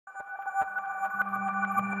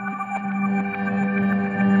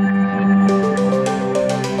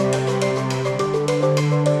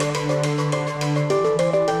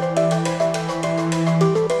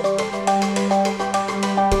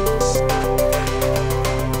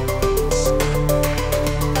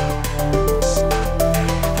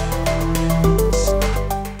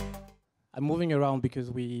around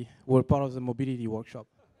because we were part of the mobility workshop.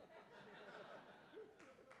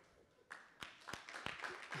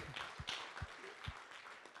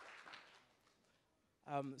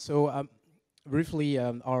 Briefly,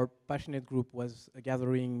 our passionate group was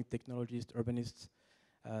gathering technologists, urbanists,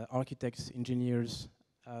 architects, engineers,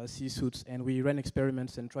 C-suits, and we ran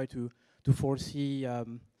experiments and tried to foresee a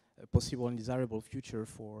possible and desirable future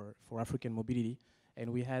for African mobility.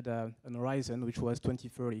 And we had an horizon which was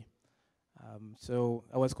 2030. So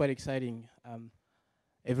that was quite exciting.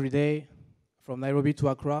 Every day, from Nairobi to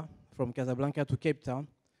Accra, from Casablanca to Cape Town,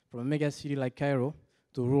 from a mega city like Cairo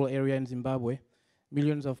to a rural area in Zimbabwe,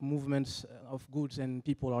 millions of movements of goods and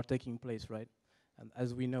people are taking place, right? And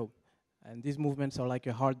as we know. And these movements are like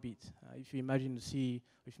a heartbeat. If you imagine the sea,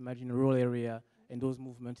 if you imagine a rural area, and those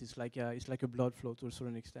movements, it's like a blood flow to a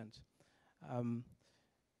certain extent.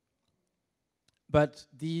 But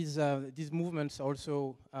these movements are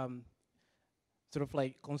also sort of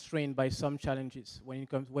like constrained by some challenges when it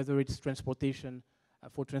comes, whether it's transportation,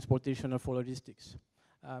 for transportation or for logistics.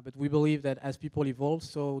 But we believe that as people evolve,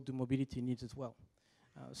 so do mobility needs as well.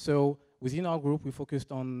 So within our group, we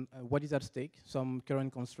focused on what is at stake, some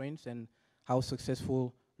current constraints, and how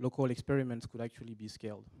successful local experiments could actually be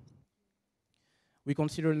scaled. We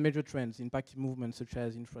considered major trends impacting movements such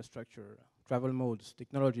as infrastructure, travel modes,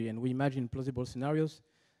 technology, and we imagined plausible scenarios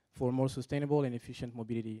for more sustainable and efficient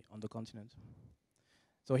mobility on the continent.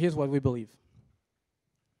 So here's what we believe.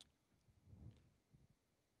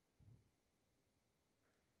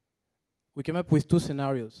 We came up with two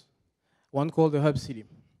scenarios, one called the hub city.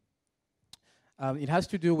 It has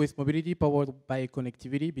to do with mobility powered by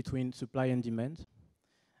connectivity between supply and demand,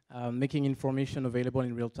 making information available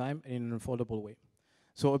in real time and in an affordable way.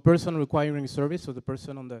 So a person requiring a service, so the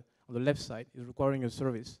person on the left side is requiring a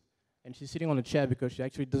service, and she's sitting on a chair because she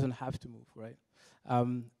actually doesn't have to move, right?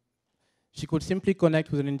 She could simply connect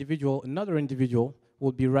with an individual, another individual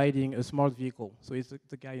would be riding a smart vehicle. So it's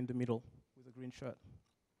the guy in the middle with a green shirt.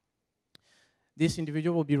 This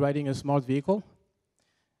individual will be riding a smart vehicle,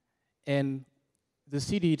 and the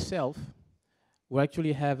city itself will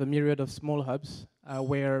actually have a myriad of small hubs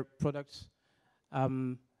where products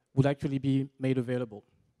would actually be made available.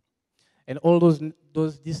 And all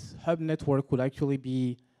this hub network would actually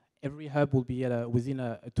be, every hub will be at within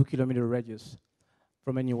a 2-kilometer radius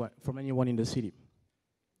from anyone in the city.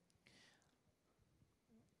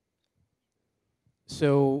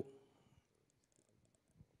 So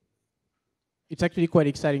it's actually quite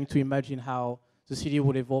exciting to imagine how the city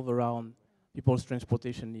would evolve around people's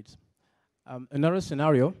transportation needs. Another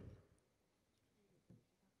scenario,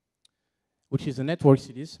 which is the network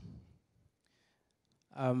cities,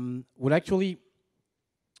 would actually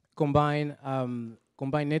combine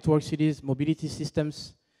network cities, mobility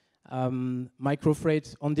systems,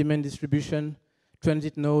 microfreight, on-demand distribution,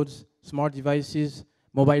 transit nodes, smart devices,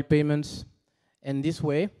 mobile payments, and this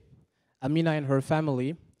way, Amina and her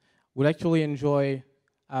family would actually enjoy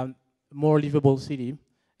a more livable city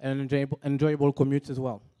and enjoyable commutes as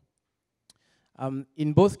well.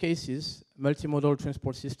 In both cases, multimodal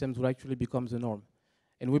transport systems will actually become the norm.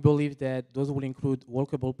 And we believe that those will include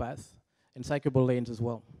walkable paths and cyclable lanes as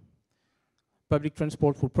well. Public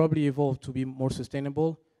transport will probably evolve to be more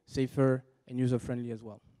sustainable, safer, and user-friendly as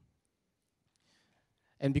well.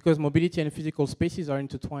 And because mobility and physical spaces are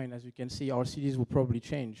intertwined, as you can see, our cities will probably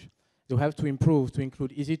change. They'll have to improve to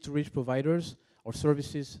include easy-to-reach providers or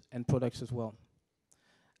services and products as well,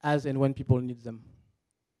 as and when people need them.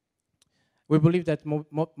 We believe that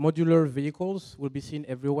modular vehicles will be seen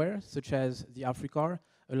everywhere, such as the AfriCar,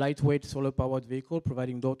 a lightweight solar-powered vehicle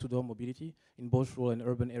providing door-to-door mobility in both rural and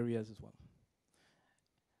urban areas as well.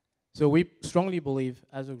 So we strongly believe,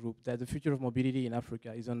 as a group, that the future of mobility in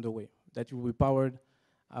Africa is underway, that it will be powered,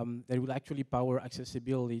 that it will actually power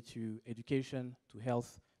accessibility to education, to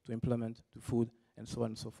health, to employment, to food, and so on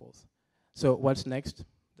and so forth. So what's next?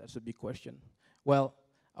 That's a big question. Well,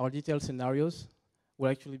 our detailed scenarios will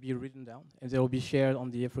actually be written down, and they will be shared on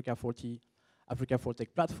the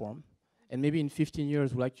Africa4Tech platform. And maybe in 15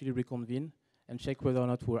 years, we'll actually reconvene and check whether or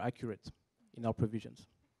not we're accurate in our provisions.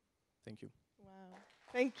 Thank you. Wow,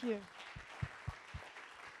 thank you.